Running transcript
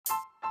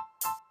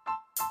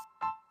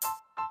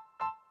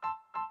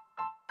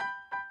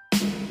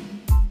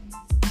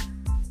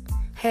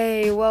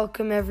Hey,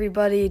 welcome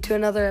everybody to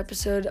another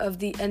episode of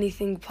the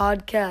Anything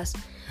Podcast.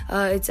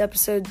 It's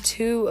episode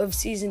 2 of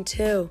season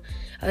 2.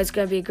 It's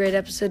going to be a great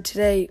episode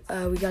today.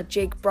 We got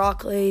Jake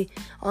Broccoli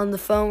on the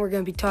phone. We're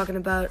going to be talking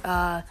about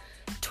the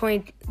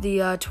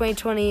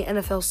 2020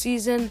 NFL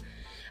season.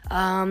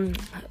 A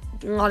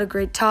lot of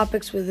great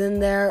topics within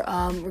there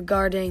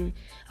regarding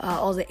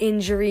all the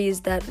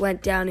injuries that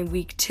went down in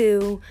week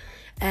 2.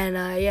 And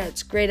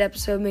it's a great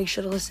episode. Make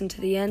sure to listen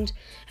to the end.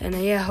 And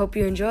hope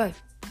you enjoy.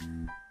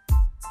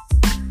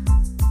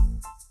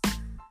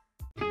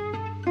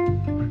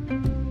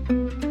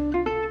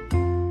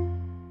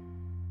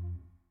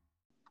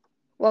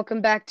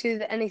 Welcome back to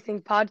the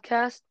Anything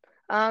Podcast.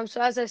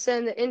 So as I said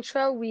in the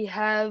intro, we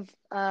have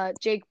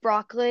Jake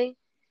Broccoli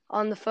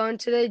on the phone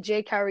today.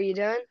 Jake, how are you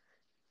doing?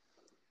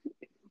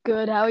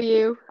 Good, how are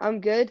you? I'm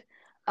good.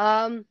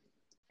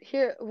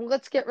 Here,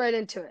 let's get right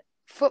into it.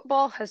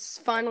 Football has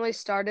finally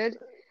started.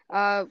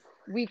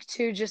 Week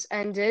 2 just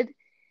ended,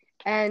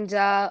 and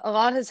a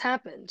lot has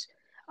happened.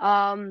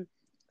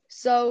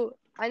 So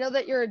I know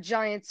that you're a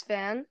Giants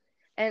fan.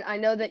 And I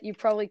know that you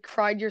probably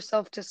cried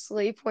yourself to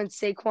sleep when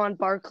Saquon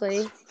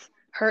Barkley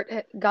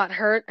got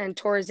hurt and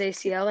tore his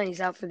ACL and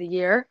he's out for the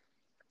year.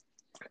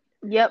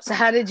 Yep. So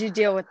how did you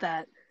deal with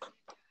that?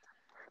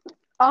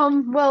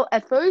 Well,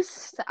 at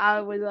first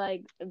I was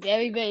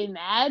very, very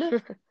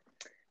mad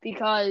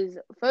because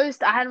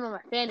first I had him on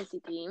my fantasy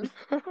team.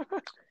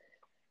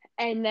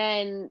 And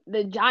then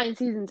the Giants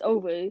season's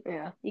over.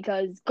 Yeah.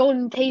 Because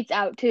Golden Tate's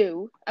out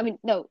too. I think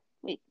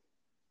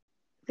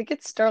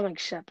it's Sterling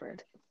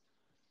Shepard.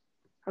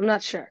 I'm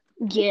not sure.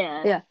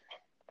 Yeah.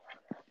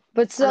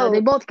 But so they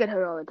both get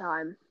hurt all the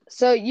time.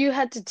 So you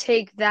had to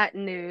take that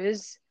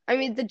news. I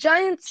mean, the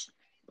Giants,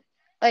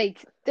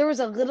 there was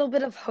a little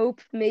bit of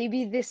hope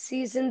maybe this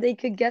season they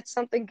could get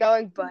something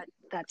going, but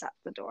that's out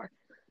the door.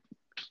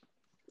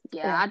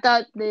 Yeah. I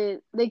thought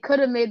they could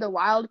have made the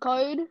wild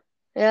card.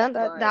 Yeah,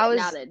 that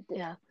was.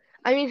 Yeah.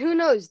 I mean, who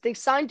knows? They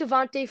signed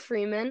Devontae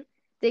Freeman.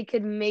 They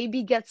could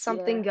maybe get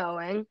something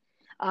going.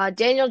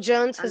 Daniel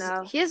Jones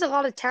he has a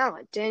lot of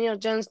talent. Daniel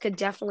Jones could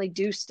definitely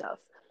do stuff.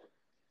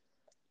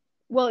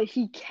 Well,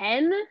 he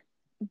can,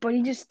 but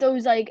he just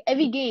throws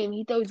every game.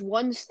 He throws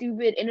one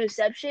stupid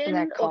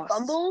interception or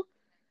fumble.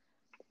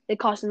 It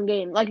costs him the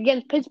game. Like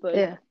against Pittsburgh.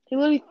 Yeah. He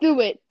literally threw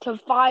it to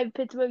 5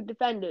 Pittsburgh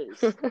defenders.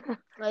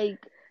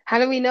 How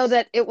do we know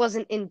that it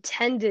wasn't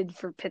intended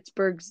for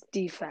Pittsburgh's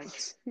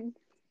defense? You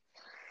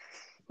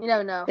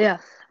never know. Yeah.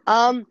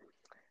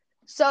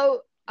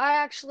 So I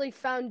actually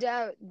found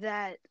out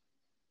that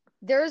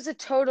there is a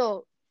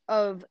total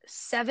of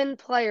 7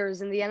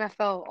 players in the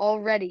NFL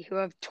already who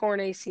have torn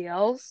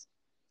ACLs.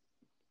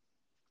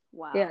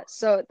 Wow. Yeah,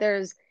 so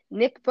there's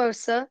Nick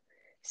Bosa,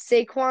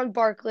 Saquon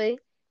Barkley,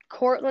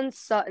 Courtland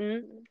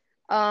Sutton.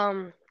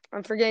 I'm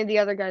forgetting the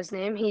other guy's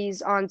name.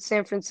 He's on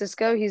San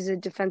Francisco. He's a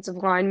defensive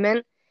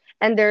lineman.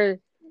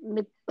 And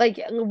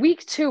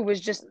week 2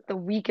 was just the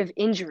week of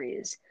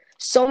injuries.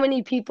 So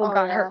many people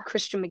got hurt.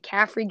 Christian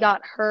McCaffrey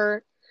got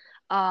hurt.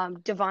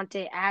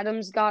 Devontae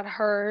Adams got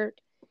hurt.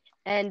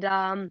 And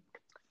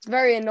it's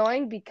very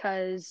annoying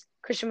because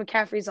Christian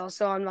McCaffrey is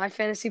also on my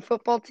fantasy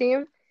football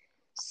team.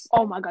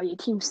 Oh my God, your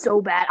team's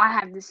so bad. I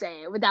have to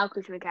say it. Without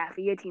Christian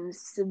McCaffrey, your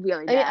team's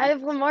severely bad. I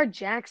have Lamar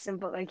Jackson,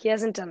 but he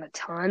hasn't done a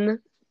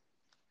ton.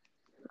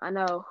 I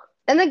know.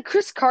 And then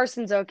Chris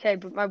Carson's okay,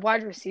 but my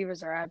wide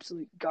receivers are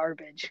absolute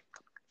garbage.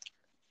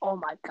 Oh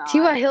my God.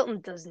 T.Y.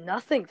 Hilton does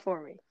nothing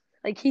for me.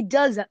 He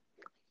does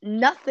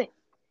nothing.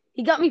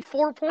 He got me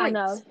 4 points. I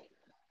know.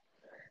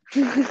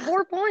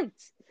 4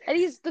 points. And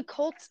he's the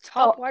Colts'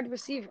 top wide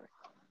receiver.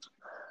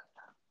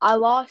 I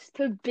lost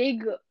to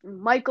big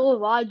Michael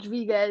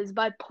Rodriguez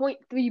by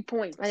 0.3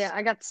 points.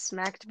 I got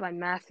smacked by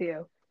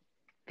Matthew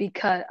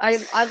because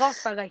I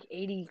lost by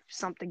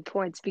 80-something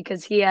points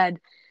because he had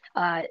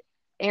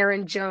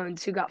Aaron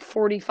Jones, who got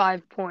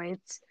 45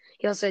 points.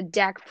 He also had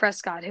Dak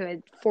Prescott, who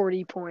had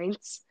 40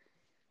 points.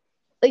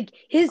 Oh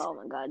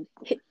my God.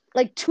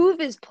 3 of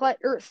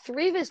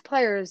his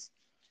players,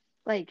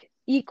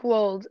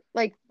 equaled,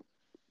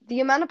 the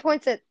amount of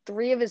points that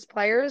 3 of his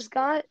players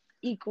got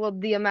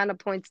equaled the amount of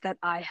points that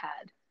I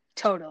had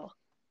total,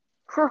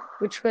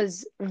 which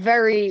was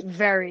very,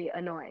 very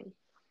annoying.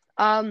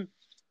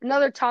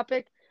 Another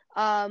topic,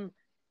 Odell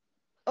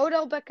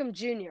Beckham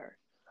Jr.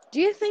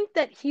 Do you think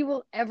that he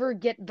will ever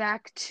get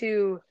back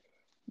to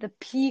the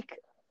peak,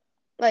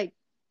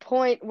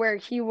 point where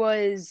he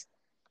was,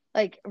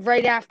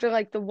 right after,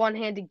 the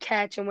one-handed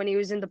catch and when he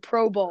was in the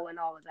Pro Bowl and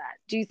all of that?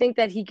 Do you think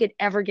that he could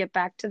ever get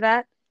back to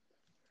that?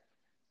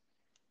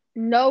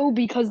 No,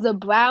 because the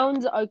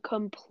Browns are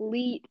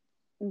complete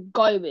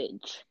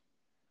garbage.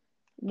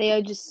 They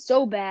are just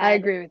so bad. I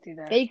agree with you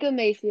there. Baker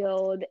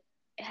Mayfield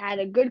had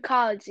a good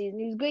college season.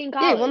 He was great in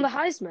college. Yeah, he won the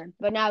Heisman.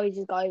 But now he's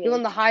just garbage. He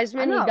won the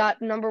Heisman. He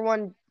got number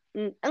 1.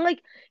 And,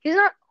 he's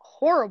not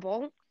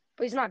horrible,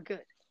 but he's not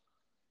good.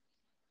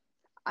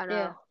 I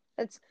know.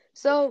 Yeah.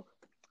 So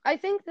I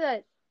think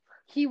that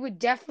he would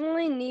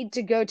definitely need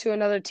to go to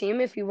another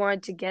team if he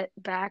wanted to get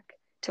back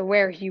to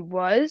where he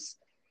was.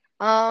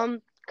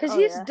 Because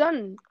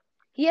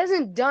he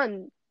hasn't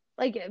done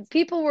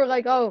people were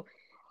like, oh,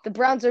 the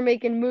Browns are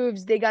making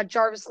moves. They got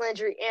Jarvis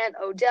Landry and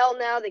Odell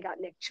now. They got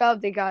Nick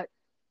Chubb. They got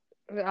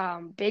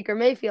Baker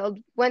Mayfield.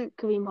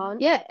 Kareem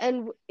Hunt. Yeah,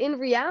 and in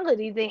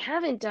reality, they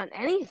haven't done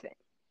anything.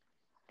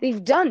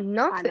 They've done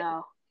nothing. I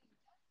know.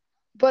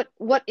 But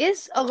what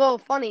is a little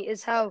funny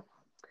is how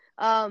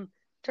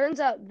turns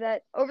out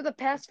that over the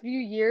past few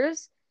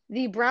years,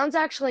 the Browns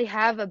actually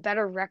have a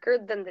better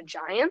record than the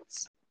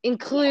Giants,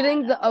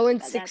 including the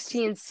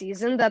 0-16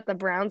 season that the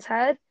Browns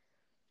had.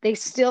 They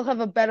still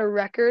have a better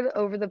record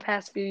over the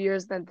past few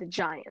years than the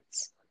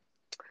Giants.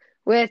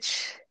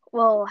 Which,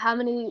 well, how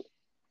many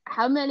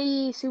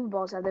Super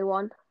Bowls have they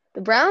won?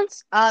 The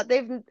Browns?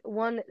 They've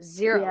won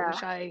 0,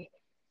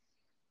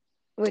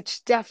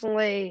 which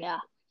definitely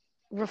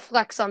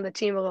reflects on the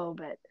team a little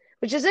bit,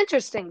 which is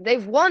interesting.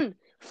 They've won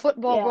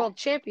football world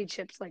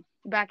championships like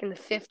back in the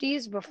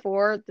 50s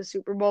before the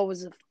Super Bowl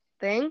was a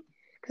thing,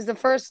 because the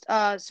first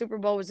Super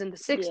Bowl was in the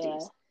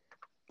 60s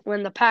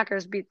when the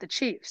Packers beat the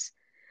Chiefs.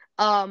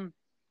 But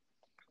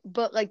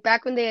like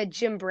back when they had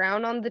Jim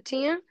Brown on the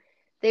team,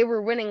 they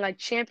were winning like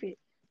Jim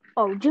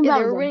Brown. They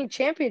were winning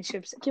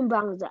championships. Jim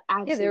Brown was an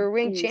absolute they were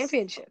winning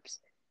championships.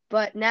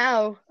 But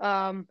now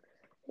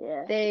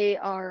they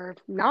are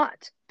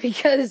not,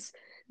 because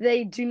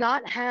they do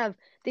not have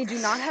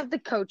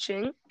the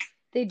coaching.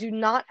 They do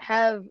not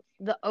have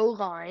the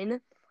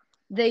O-line.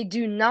 They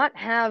do not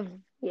have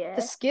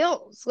the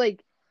skills.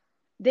 Like,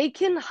 they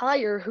can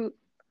hire who...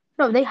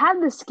 No, they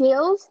have the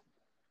skills.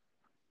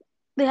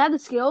 They have the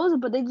skills,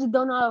 but they just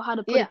don't know how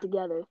to put it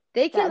together.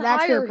 They can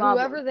hire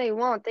whoever they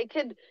want. They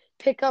could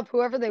pick up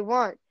whoever they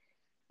want.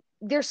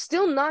 They're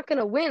still not going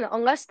to win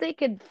unless they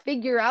could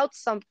figure out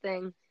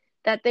something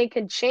that they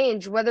could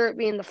change, whether it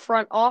be in the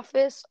front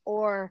office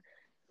or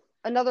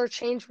another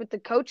change with the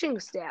coaching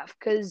staff,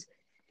 because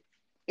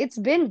it's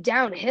been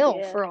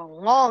downhill for a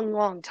long,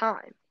 long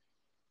time.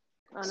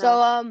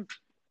 So,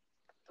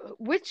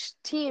 which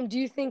team do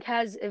you think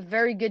has a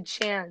very good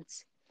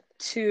chance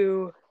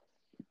to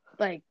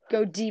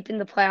go deep in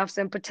the playoffs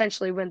and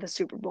potentially win the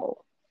Super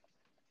Bowl?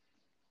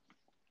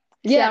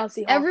 Yeah,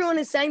 everyone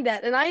is saying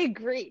that, and I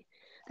agree.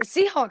 The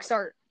Seahawks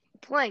are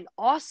playing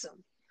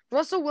awesome.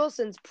 Russell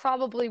Wilson's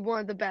probably one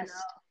of the best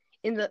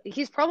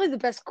he's probably the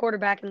best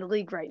quarterback in the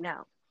league right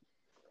now.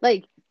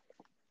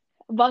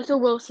 Russell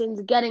Wilson's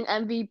getting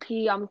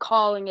MVP. I'm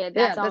calling it.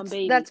 That's on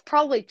baby. That's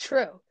probably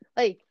true.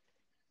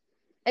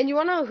 And you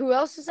want to know who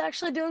else is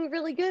actually doing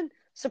really good?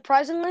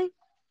 Surprisingly,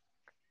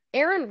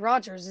 Aaron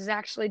Rodgers is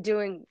actually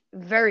doing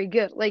very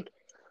good.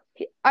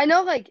 I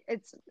know, I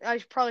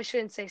probably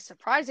shouldn't say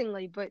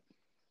surprisingly, but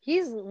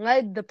he's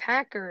led the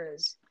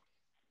Packers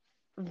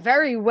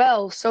very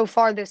well so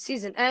far this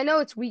season. And I know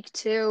it's week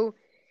 2,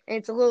 and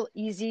it's a little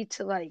easy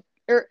to I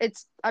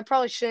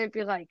probably shouldn't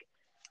be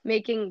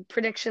making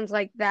predictions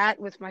like that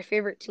with my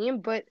favorite team,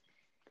 but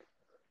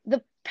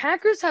the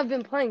Packers have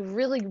been playing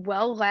really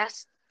well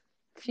last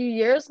few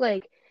years.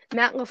 Matt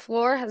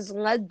LaFleur has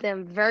led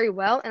them very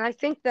well, and I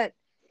think that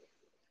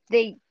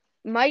they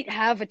might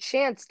have a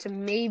chance to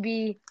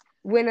maybe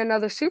win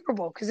another Super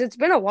Bowl, because it's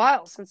been a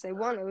while since they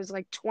won. It was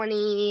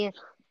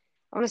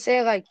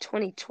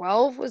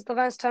 2012 was the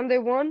last time they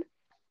won.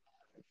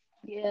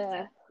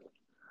 Yeah.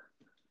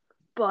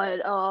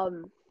 But,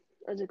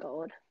 what's it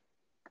called?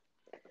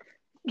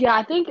 Yeah,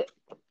 I think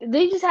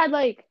they just had,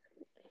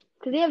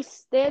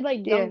 because they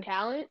had young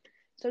talent.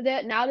 So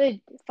now they're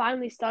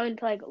finally starting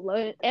to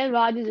learn. Aaron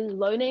Rodgers is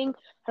learning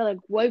how to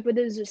work with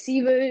his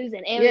receivers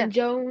and Aaron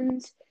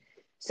Jones.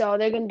 So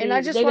they're gonna be. And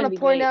I just want to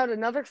point out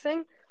another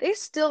thing. They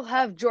still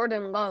have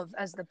Jordan Love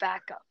as the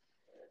backup.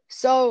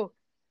 So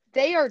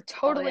they are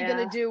totally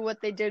gonna do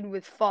what they did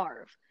with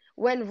Favre.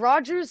 When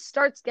Rodgers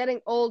starts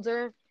getting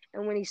older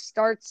and when he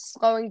starts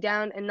slowing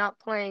down and not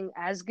playing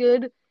as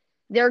good,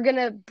 they're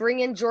gonna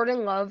bring in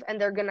Jordan Love and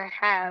they're gonna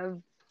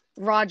have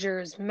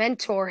Rodgers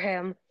mentor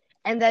him,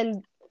 and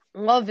then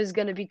Love is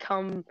going to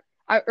become,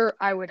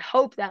 I would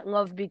hope that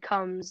Love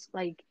becomes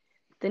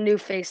the new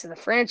face of the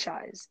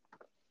franchise.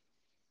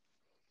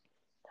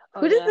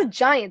 Who did the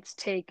Giants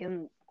take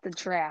in the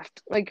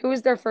draft? Who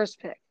was their first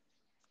pick?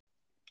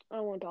 I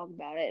don't want to talk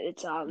about it.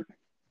 It's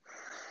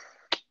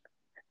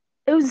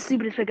it was the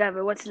stupidest pick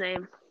ever. What's his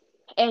name?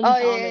 Andy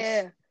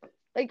Thomas.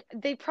 Yeah.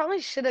 They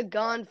probably should have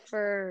gone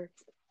for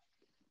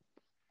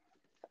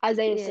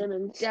Isaiah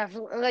Simmons.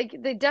 Definitely.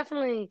 They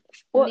definitely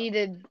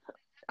needed.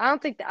 I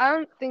don't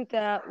think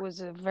that was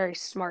a very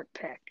smart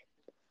pick.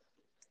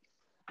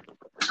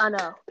 I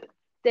know.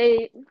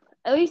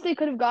 At least they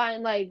could have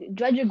gotten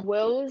Jedrick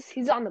Wills.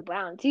 He's on the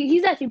Browns.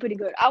 He's actually pretty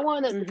good. I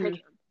wanted them to pick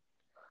him.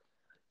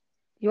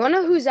 You want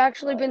to know who's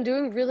actually been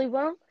doing really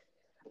well?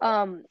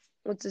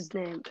 What's his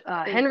name?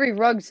 Henry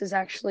Ruggs has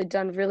actually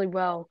done really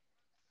well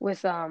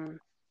with I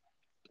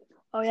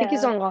think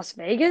he's on Las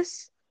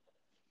Vegas.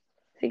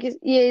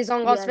 He's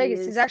on Las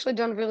Vegas. He's actually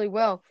done really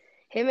well.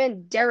 Him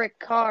and Derek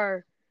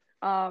Carr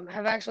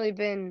have actually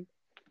been,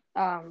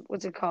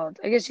 what's it called?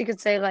 I guess you could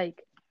say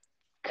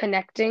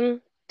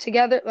connecting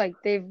together.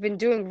 They've been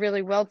doing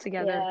really well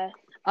together.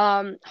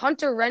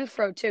 Hunter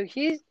Renfrow too.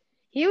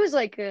 he was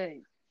like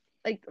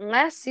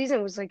last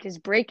season was like his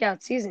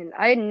breakout season.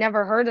 I had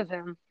never heard of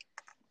him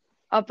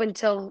up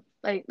until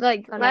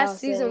last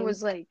season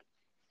was like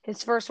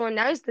his first one.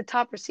 Now he's the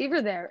top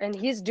receiver there, and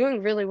he's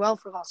doing really well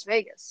for Las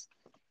Vegas.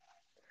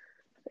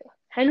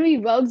 Henry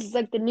Ruggs is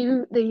like the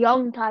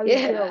young Tyreek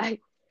Hill.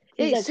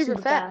 He's like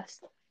super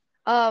fast.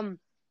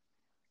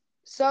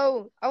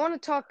 So I want to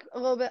talk a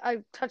little bit.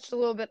 I touched a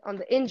little bit on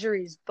the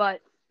injuries,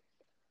 but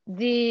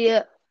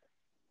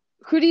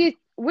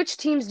which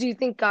teams do you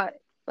think got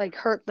like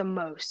hurt the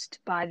most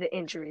by the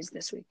injuries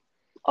this week?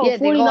 Oh, 49ers.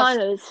 They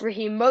lost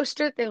Raheem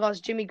Mostert. They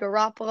lost Jimmy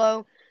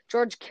Garoppolo.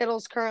 George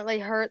Kittle's currently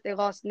hurt. They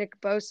lost Nick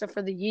Bosa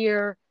for the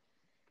year.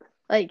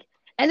 And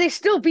they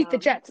still beat the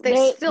Jets.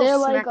 They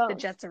still smacked the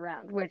Jets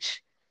around,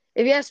 which,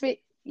 if you ask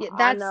me,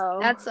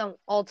 that's an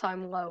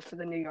all-time low for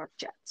the New York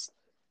Jets.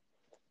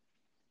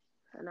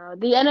 I know.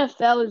 The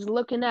NFL is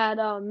looking at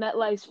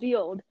MetLife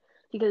Field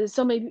because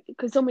so many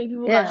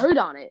people got hurt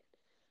on it.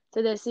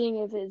 So they're seeing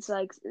if it's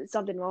like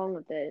something wrong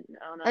with it.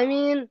 I don't know. I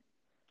mean,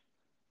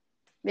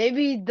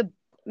 maybe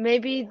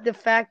the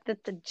fact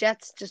that the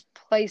Jets just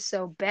play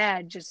so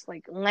bad just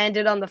like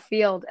landed on the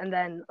field and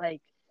then I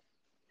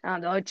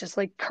don't know, it just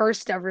like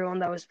cursed everyone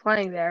that was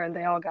playing there and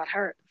they all got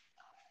hurt.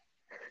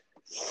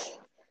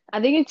 I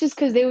think it's just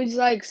because they were just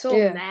like so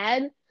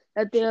mad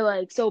that they're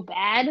like so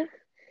bad.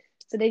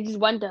 So they just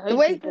went to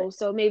hurt people.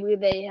 So maybe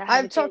they have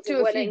I've talked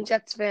to a few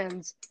Jets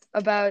fans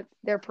about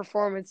their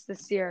performance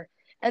this year.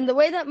 And the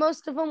way that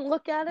most of them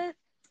look at it,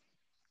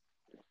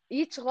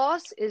 each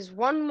loss is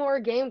one more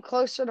game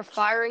closer to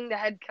firing the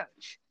head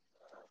coach.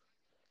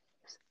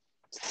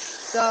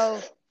 So,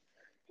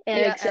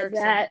 Eric said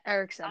that.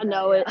 Eric said I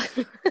know it.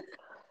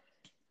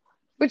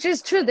 Which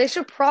is true. They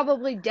should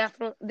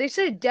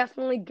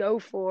definitely go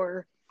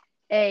for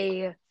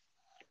a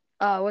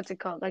what's it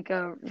called? Like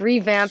a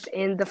revamp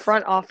in the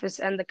front office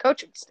and the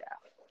coaching staff.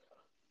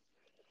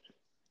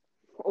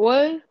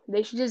 Or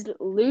they should just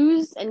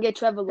lose and get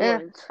Trevor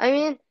Lawrence. I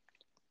mean,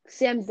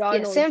 Sam Darnold.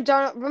 Yeah, Sam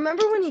Darnold.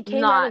 Remember when he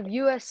came out of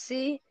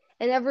USC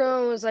and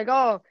everyone was like,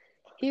 "Oh,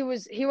 he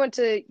went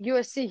to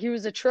USC. He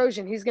was a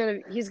Trojan. He's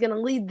gonna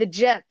lead the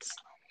Jets."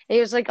 And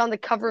he was like on the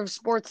cover of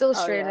Sports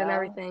Illustrated and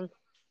everything.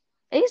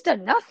 And he's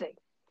done nothing.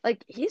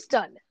 He's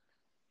been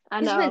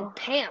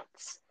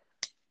pants.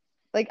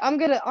 I'm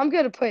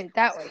gonna put it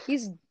that way.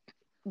 He's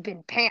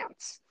been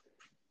pants.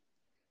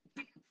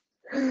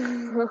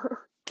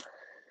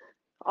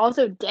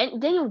 Also,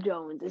 Daniel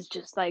Jones is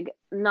just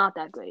not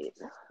that great.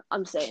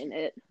 I'm saying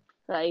it.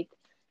 They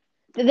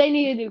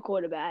need a new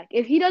quarterback.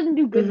 If he doesn't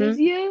do good this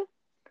year,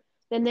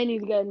 then they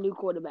need to get a new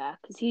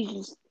quarterback because he's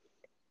just.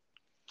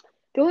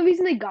 The only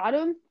reason they got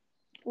him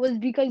was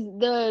because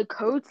the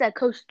coach that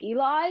coached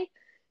Eli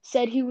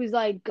said he was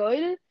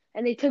good,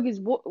 and they took his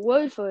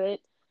word for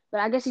it. But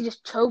I guess he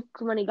just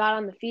choked when he got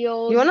on the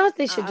field. You want to know what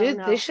they should do?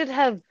 They should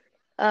have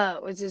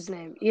what's his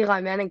name?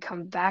 Eli Manning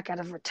come back out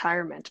of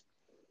retirement.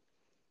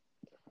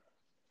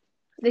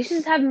 They should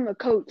just have him a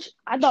coach.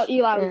 I thought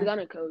Eli was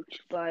gonna coach,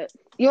 but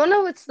you wanna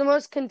know what's the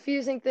most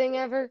confusing thing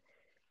ever?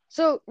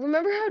 So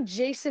remember how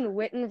Jason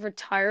Witten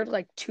retired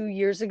 2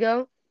 years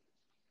ago?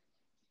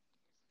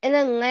 And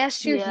then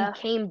last year he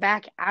came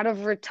back out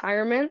of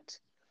retirement.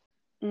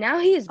 Now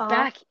he is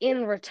back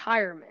in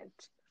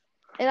retirement.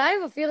 And I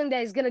have a feeling that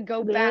he's gonna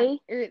go back.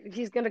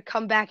 He's gonna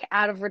come back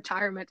out of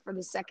retirement for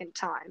the second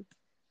time.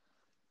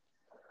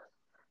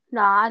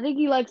 Nah, I think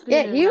he likes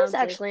being an he announcer. Was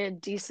actually a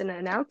decent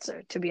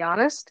announcer, to be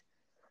honest.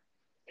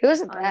 He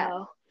wasn't bad.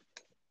 All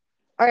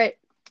right.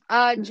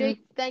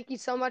 Jake, thank you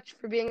so much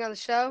for being on the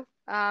show.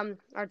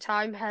 Our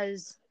time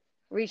has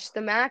reached the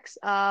max.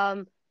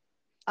 I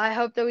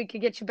hope that we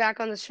could get you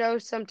back on the show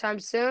sometime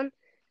soon.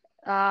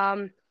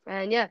 And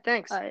yeah,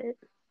 thanks. All right.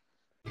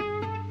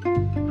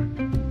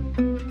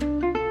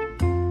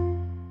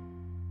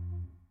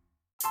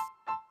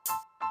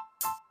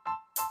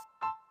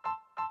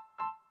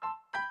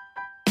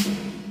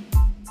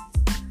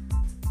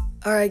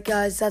 All right,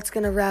 guys, that's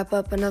going to wrap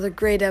up another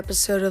great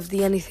episode of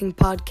the Anything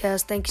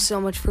Podcast. Thank you so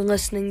much for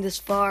listening this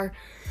far.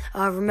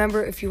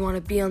 Remember, if you want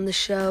to be on the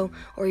show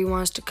or you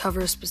want us to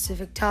cover a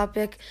specific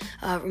topic,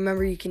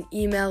 remember you can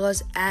email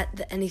us at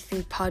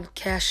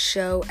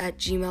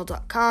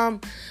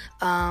theanythingpodcastshow@gmail.com.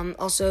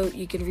 Also,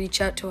 you can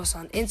reach out to us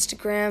on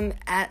Instagram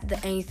at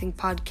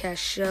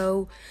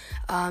theanythingpodcastshow.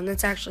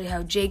 That's actually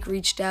how Jake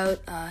reached out.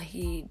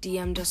 He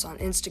DM'd us on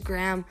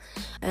Instagram.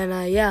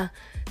 And yeah,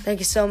 thank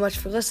you so much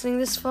for listening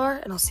this far,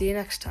 and I'll see you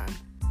next time.